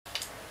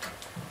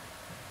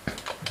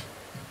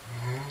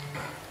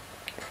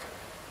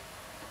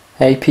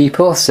Hey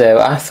people, so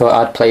I thought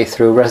I'd play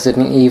through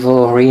Resident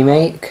Evil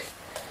Remake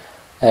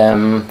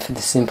for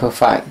the simple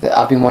fact that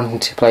I've been wanting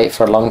to play it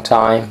for a long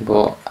time,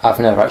 but I've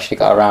never actually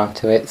got around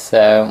to it,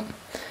 so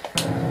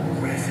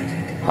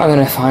I'm going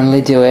to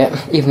finally do it.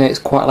 Even though it's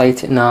quite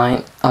late at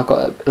night, I've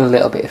got a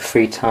little bit of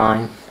free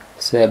time,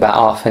 so about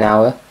half an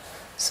hour,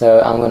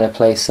 so I'm going to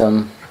play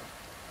some,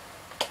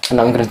 and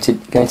I'm going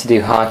to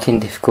do hiking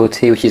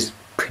difficulty, which is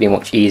pretty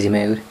much easy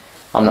mode.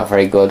 I'm not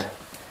very good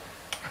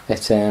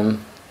at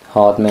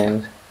hard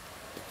mode.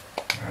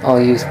 I'll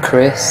use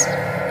Chris,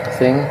 I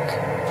think.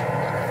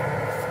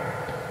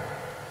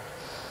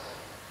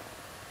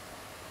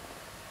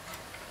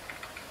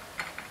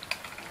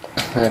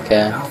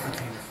 Okay,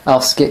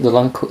 I'll skip the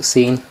long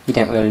cutscene, you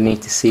don't really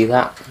need to see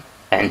that.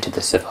 Enter the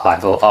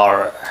survival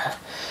horror.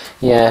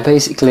 Yeah,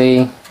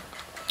 basically,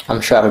 I'm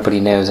sure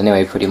everybody knows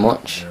anyway pretty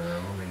much. There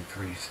are only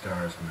 3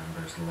 STARS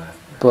members left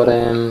now. But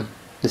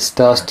the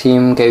STARS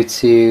team go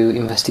to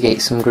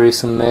investigate some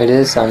gruesome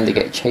murders and they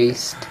get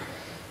chased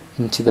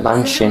into the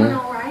mansion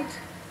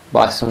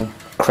by some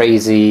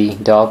crazy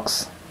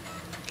dogs.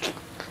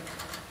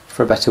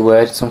 For a better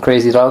word, some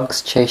crazy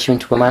dogs chase you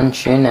into a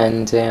mansion,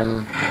 and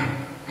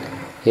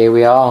here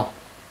we are.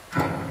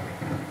 So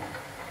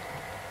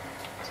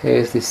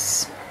here's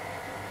this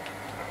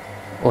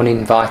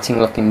uninviting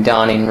looking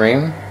dining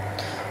room.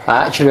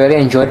 I actually really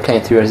enjoyed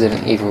playing through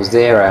Resident Evil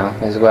 0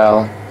 as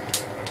well.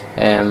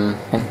 And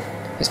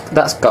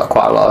that's got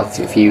quite a lot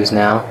of views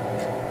now.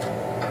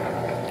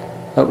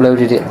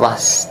 Uploaded it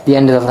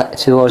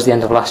towards the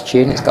end of last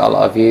year, and it's got a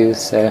lot of views.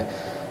 So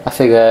I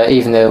figure,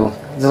 even though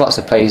there's lots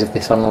of plays of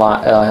this on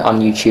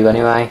YouTube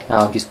anyway,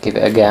 I'll just give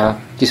it a go,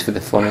 just for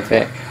the fun of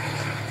it.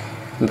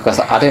 And because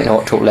I don't know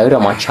what to upload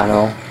on my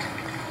channel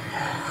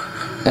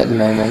at the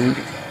moment.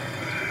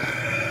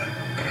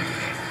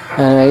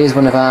 Here's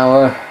one of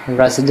our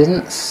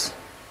residents.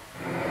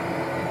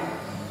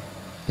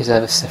 He's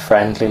ever so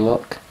friendly,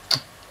 look.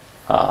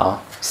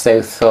 Ah,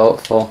 so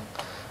thoughtful.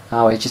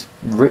 Oh, he just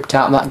ripped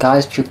out that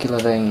guy's jugular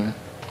vein.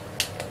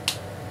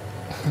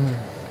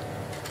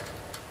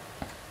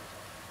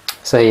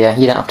 So yeah,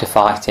 you don't have to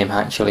fight him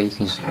actually, you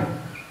can just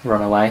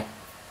run away.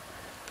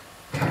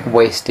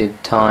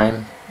 Wasted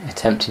time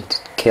attempting to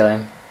kill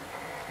him.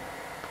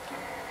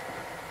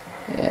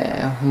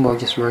 Yeah, we'll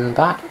just run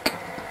back.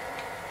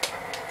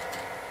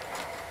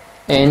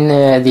 In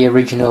the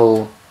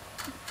original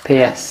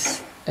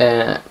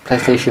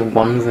PlayStation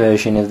 1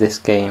 version of this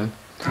game,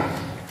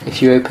 if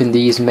you open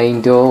these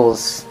main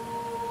doors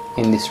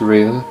in this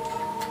room,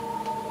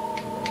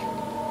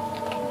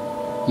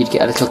 you'd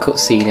get a little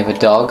cutscene of a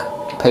dog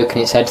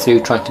poking its head through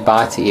trying to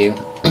bite at you.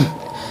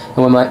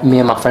 And when me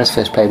and my friends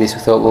first played this,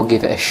 we thought we'll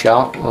give it a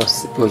shot,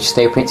 we'll just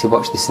open it to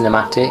watch the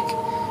cinematic.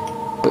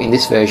 But in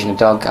this version, a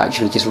dog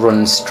actually just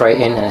runs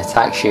straight in and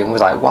attacks you, and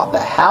was like, what the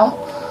hell?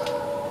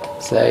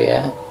 So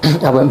yeah,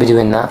 I won't be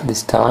doing that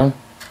this time.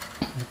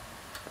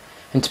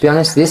 And to be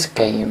honest, this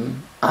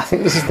game, I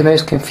think this is the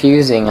most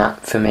confusing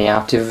for me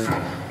out of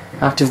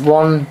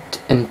 1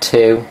 and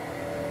 2.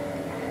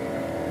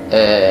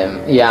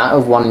 Yeah, out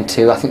of 1 and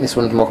 2, I think this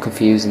one's more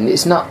confusing.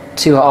 It's not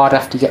too hard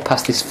after you get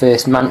past this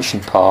first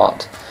mansion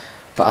part,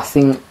 but I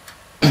think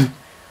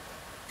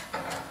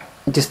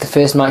just the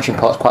first mansion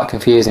part's quite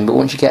confusing. But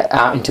once you get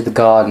out into the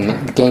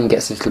garden, the game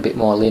gets a little bit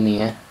more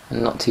linear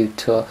and not too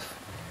tough.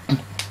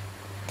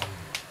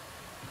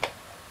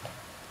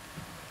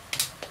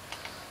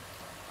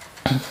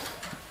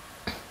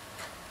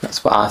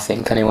 That's what I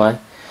think anyway.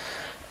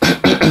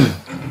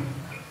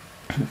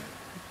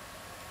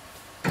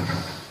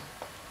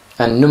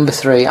 And number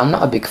 3, I'm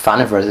not a big fan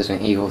of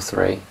Resident Evil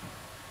 3,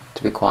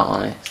 to be quite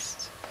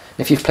honest.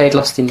 If you've played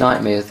Lost in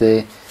Nightmares,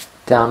 the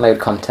download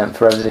content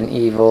for Resident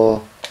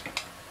Evil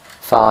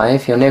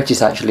 5, you'll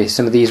notice actually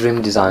some of these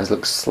room designs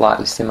look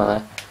slightly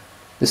similar.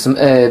 There's some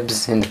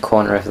herbs in the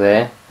corner of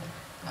there.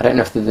 I don't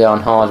know if they're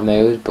on hard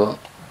mode, but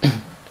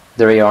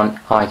they're here on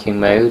hiking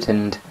mode,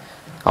 and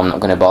I'm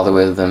not going to bother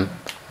with them,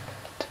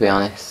 to be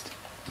honest.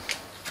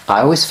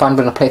 I always find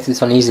when I play through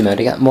this on easy mode,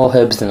 I get more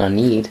herbs than I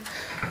need.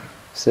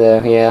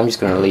 So yeah, I'm just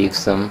going to leave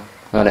some.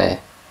 I'm going to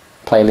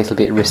play a little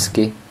bit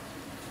risky.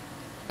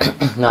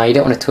 Now, you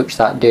don't want to touch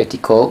that dirty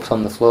corpse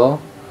on the floor.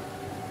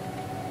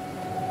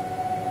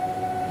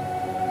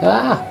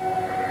 Ah!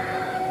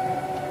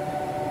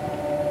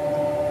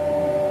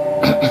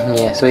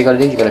 Yeah, so what you got to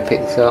do, you got to pick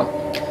this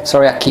up.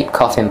 Sorry I keep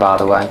coughing, by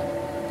the way.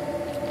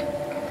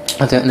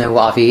 I don't know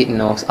what I've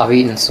eaten, or I've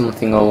eaten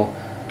something or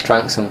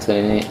drank something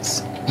and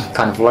it's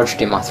kind of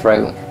lodged in my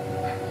throat.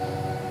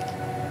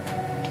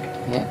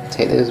 Yeah,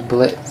 take those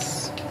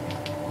bullets.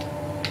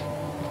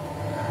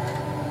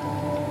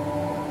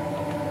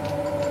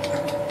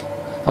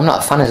 I'm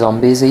not a fan of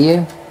zombies, are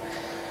you?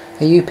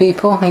 Are you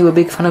people? Are you a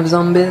big fan of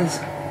zombies?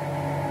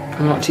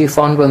 I'm not too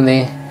fond when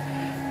they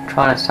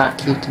try and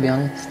attack you, to be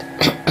honest.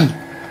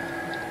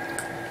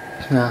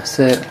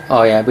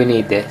 Oh yeah, we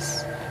need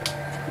this.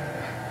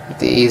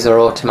 These are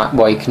automatic.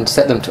 Well, you can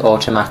set them to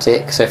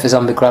automatic, so if a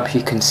zombie grabs you,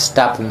 you can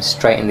stab them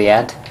straight in the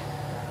head.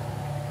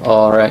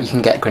 Or you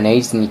can get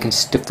grenades and you can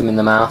stuff them in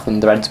the mouth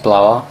and the heads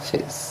blow off.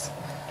 It's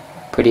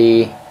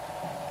pretty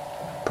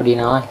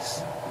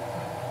nice.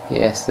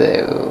 Yeah,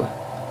 so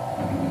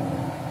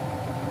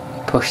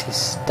push this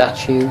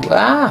statue.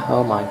 Ah!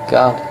 Oh my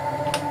god.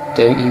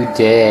 Don't you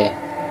dare.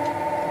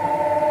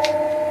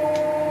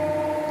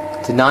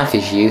 The knife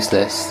is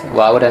useless.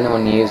 Why would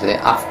anyone use it?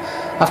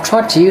 I've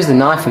tried to use the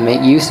knife and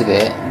make use of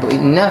it, but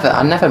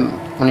I never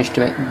managed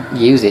to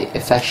use it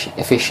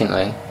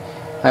efficiently.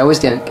 I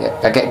always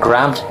I get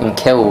grabbed and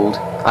killed.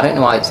 I don't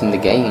know why it's in the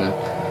game.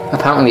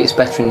 Apparently it's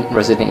better in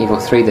Resident Evil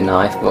 3, the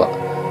knife,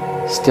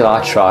 but still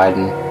I tried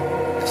and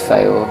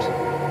failed.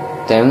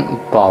 Don't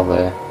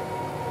bother.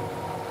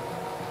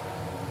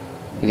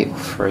 You little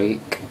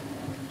freak.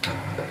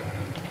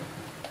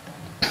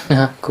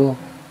 Cool.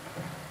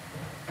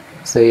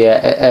 So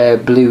yeah, a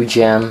blue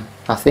gem,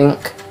 I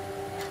think,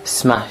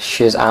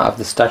 smashes out of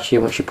the statue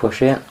once you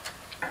push it.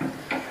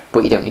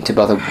 But you don't need to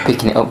bother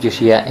picking it up just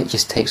yet, it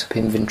just takes up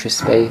inventory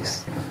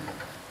space.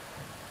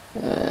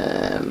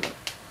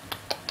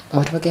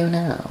 Where do I go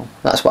now?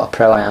 That's what a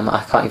pro I am.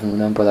 I can't even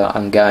remember whether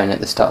I'm going at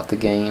the start of the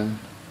game.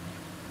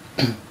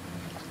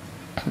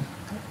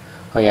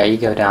 Oh yeah, you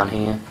go down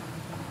here.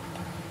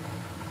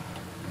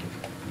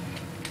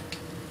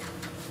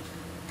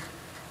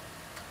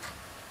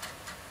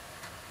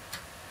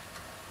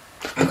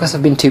 Because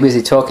I've been too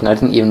busy talking, I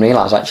didn't even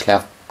realise actually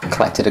I've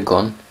collected a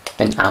gun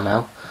and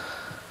ammo.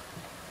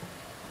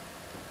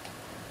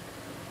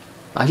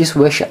 I just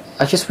wish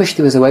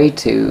there was a way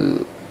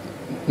to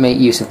make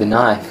use of the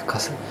knife,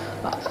 because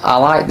I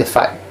like the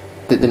fact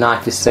that the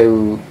knife is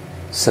so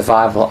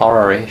survival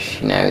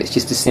horror-ish, you know, it's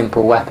just a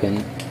simple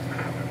weapon.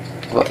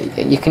 But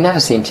you can never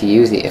seem to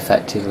use it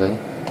effectively.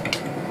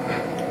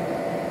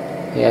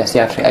 Yeah, so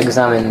you have to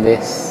examine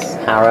this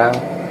arrow.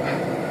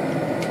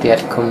 The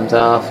head comes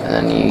off and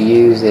then you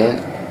use it.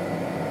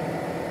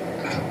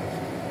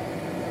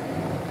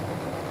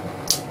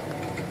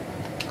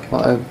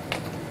 What a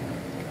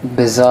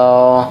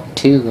bizarre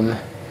tomb.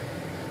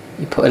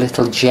 You put a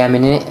little gem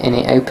in it and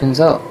it opens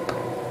up.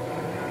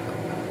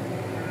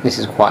 This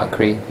is quite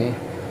creepy.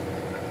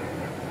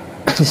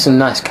 There's some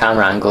nice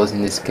camera angles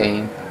in this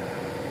game.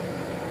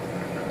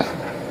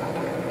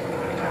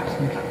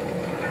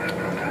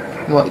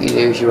 What you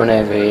do is you run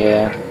over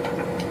here.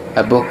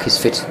 A book is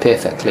fitted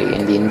perfectly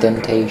in the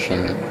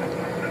indentation.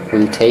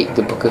 Will you take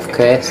the Book of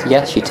Curse?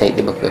 Yes, you take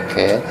the Book of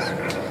Curse.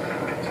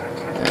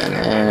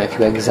 And if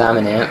you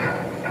examine it,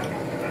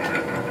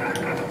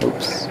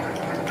 oops,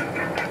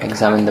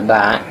 examine the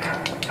back.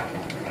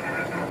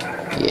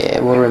 Yeah,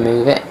 we'll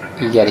remove it.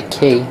 You get a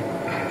key.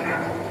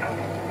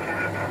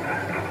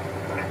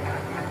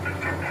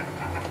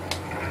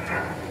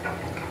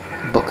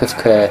 Book of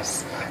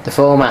Curse. The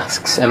four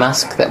masks: a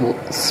mask that will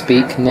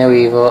speak no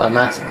evil, a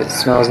mask that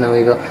smells no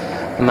evil,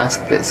 a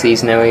mask that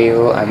sees no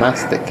evil, a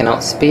mask that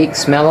cannot speak,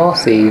 smell or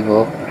see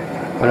evil.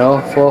 When all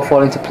four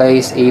fall into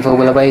place, evil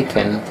will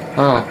awaken.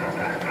 Oh,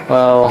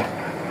 well,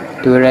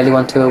 do we really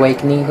want to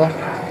awaken evil?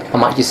 I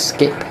might just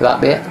skip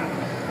that bit.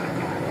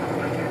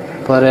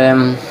 But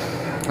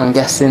I'm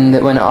guessing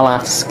that we're not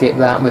allowed to skip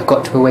that. We've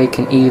got to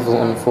awaken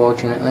evil,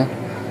 unfortunately.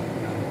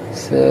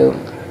 So,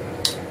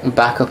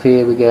 back up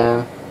here we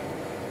go.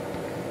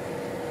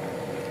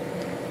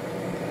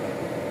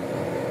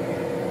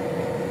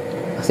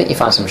 I think you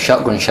find some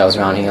shotgun shells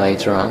around here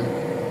later on.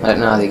 I don't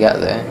know how they get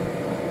there.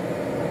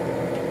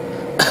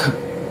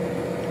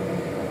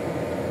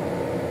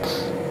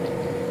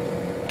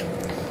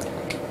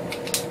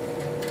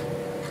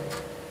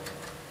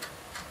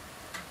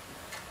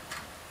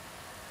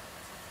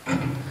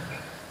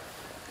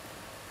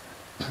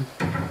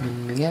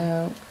 In we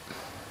go.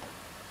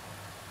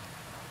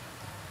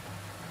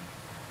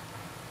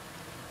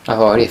 I've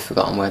already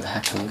forgotten where the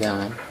heck I'm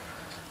going.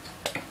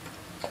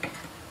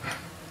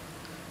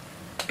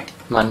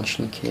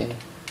 Mansion key.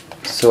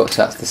 So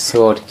that's the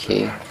sword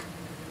key.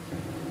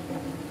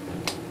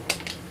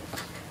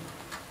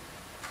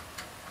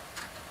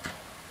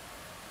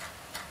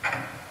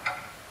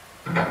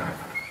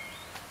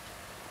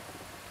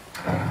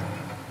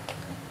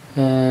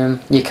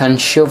 You can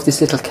shove this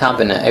little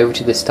cabinet over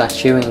to the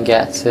statue and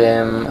get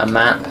a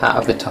map out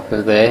of the top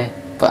of there,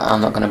 but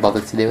I'm not going to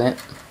bother to do it.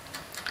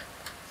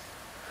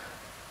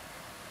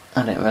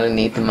 I don't really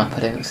need the map, I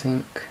don't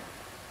think.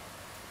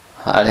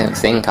 I don't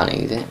think I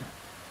need it.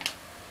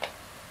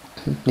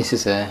 This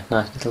is a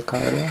nice little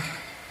corridor.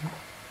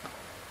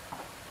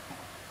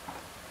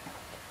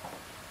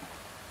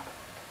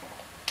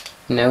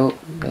 No,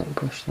 don't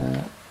push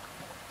that.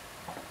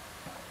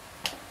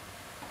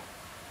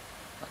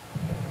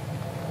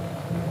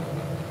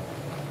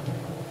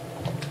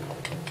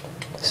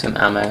 Some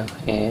ammo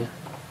here.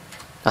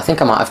 I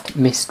think I might have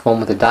missed one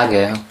with a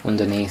dagger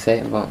underneath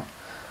it, but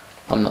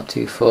I'm not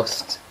too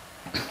fussed.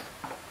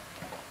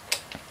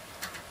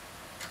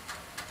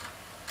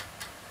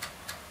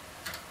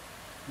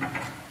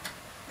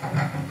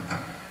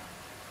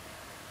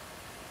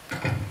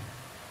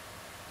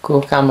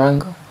 Cool camera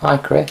angle. Hi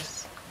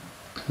Chris.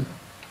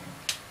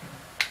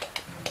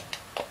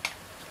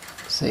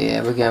 So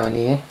yeah, we're going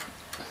here.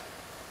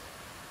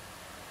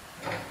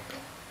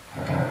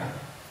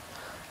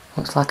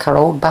 Looks like our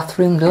old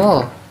bathroom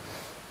door.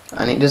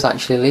 And it does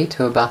actually lead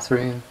to a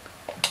bathroom.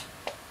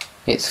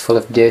 It's full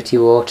of dirty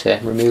water.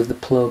 Remove the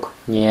plug.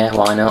 Yeah,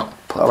 why not?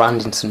 Put our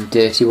hand in some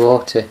dirty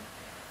water.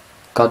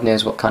 God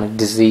knows what kind of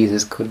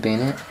diseases could be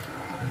in it.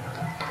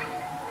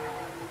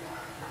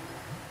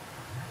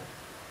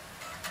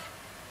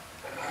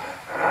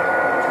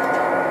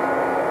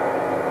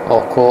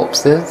 Or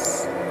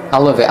corpses. I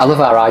love it. I love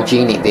how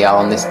hygienic they are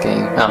on this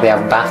game. How they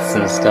have baths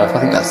and stuff.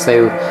 I think that's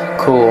so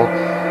cool.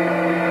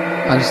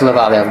 I just love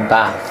how they have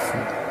baths.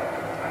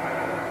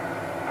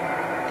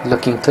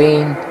 Looking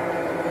clean.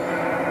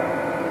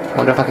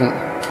 Wonder if I can...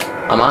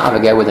 I might have a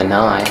go with a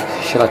knife.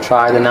 Shall I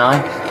try the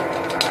knife?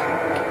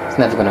 It's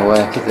never going to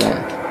work, is it?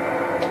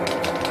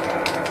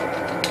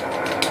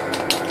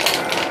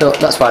 Oh,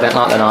 that's why I don't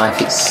like the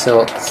knife. It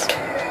sucks.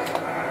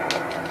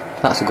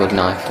 That's a good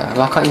knife though.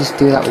 Why can't you just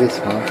do that with this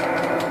one?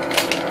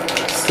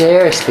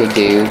 Seriously,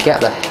 dude, get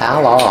the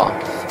hell off.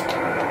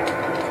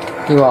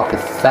 You are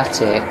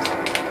pathetic.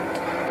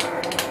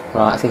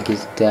 Right, I think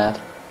he's dead.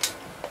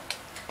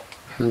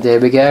 And there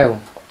we go.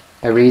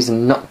 A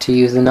reason not to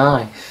use the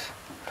knife.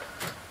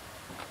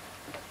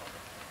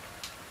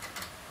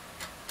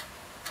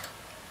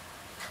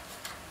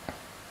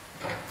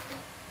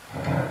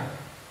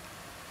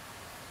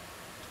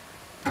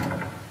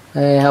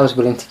 I was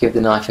willing to give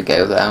the knife a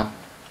go though.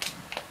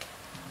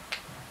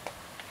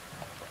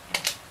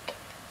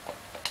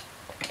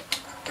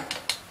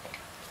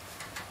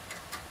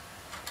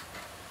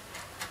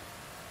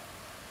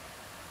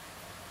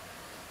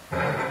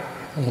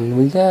 In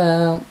we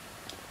go.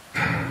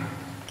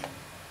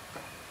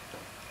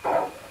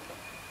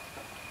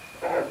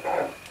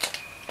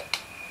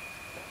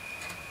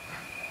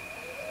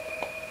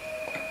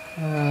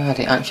 I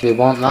didn't actually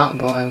want that,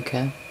 but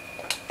okay.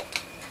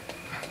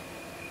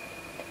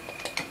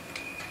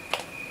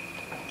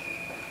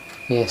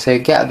 Yeah, so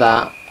get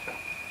that.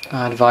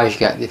 I advise you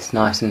get this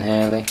nice and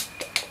early.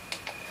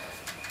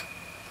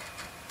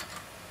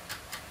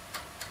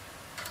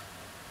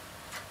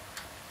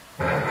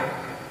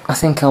 I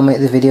think I'll make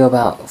the video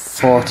about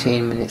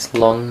 14 minutes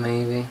long,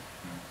 maybe.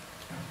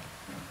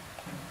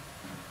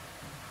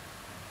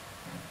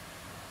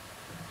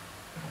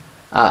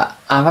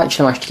 I've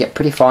actually managed to get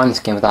pretty far in this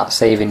game without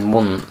saving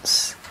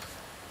once,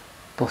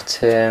 but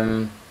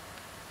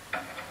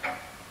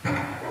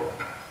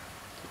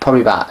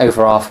probably about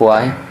over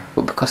halfway.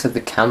 But because of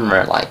the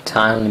camera, like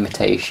time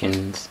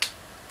limitations,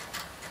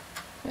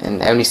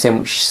 and only so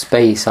much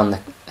space on the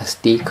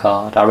SD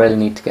card, I really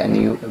need to get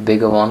a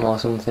bigger one or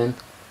something.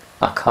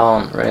 I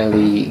can't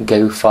really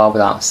go far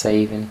without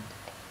saving.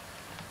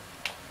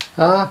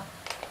 Ah,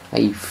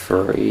 you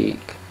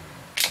freak.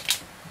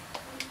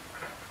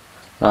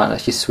 Right,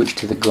 let's just switch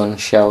to the gun,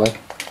 shall we?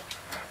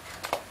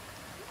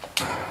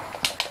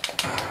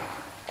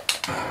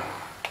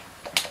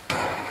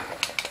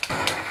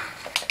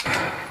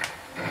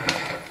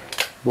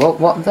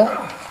 What the?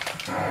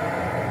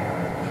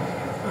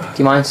 Do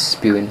you mind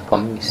spewing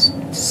upon me,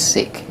 you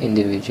sick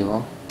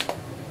individual?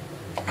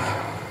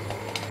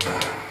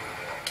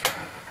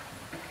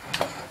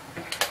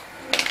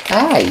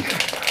 Hey! I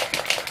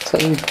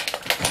thought you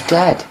were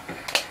dead.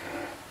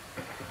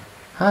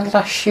 How did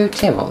I shoot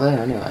him up there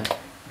anyway?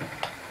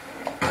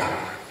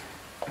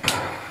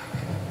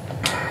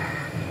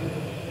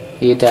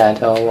 Are you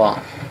dead or what?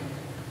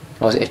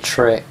 Or was it a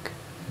trick?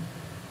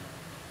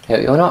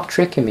 You're not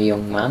tricking me,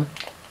 young man.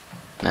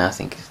 No, I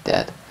think he's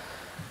dead.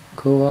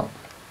 Cool.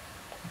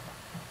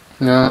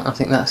 No, I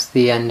think that's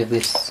the end of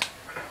this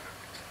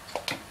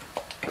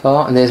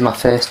part. And there's my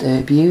first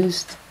herb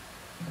used.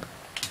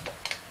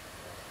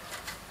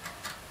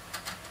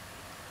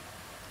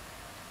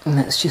 And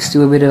let's just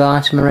do a bit of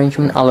item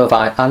arrangement. I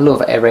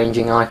love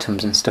arranging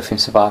items and stuff in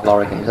survival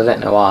horror games. I don't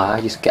know why,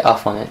 I just get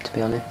off on it, to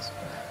be honest.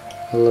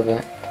 I love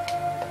it.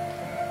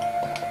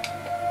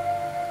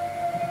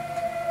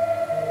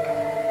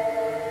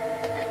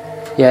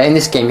 Yeah, in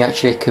this game you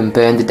actually can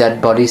burn the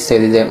dead bodies so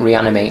they don't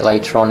reanimate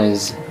later on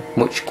as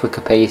much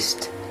quicker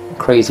paced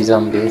crazy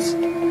zombies.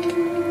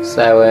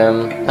 So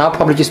I'll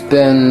probably just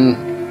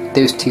burn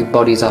those two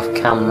bodies off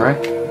camera.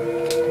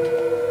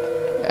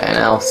 And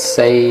I'll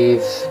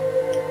save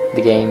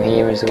the game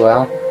here as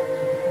well.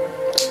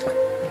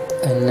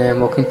 And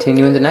we'll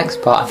continue in the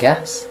next part, I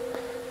guess.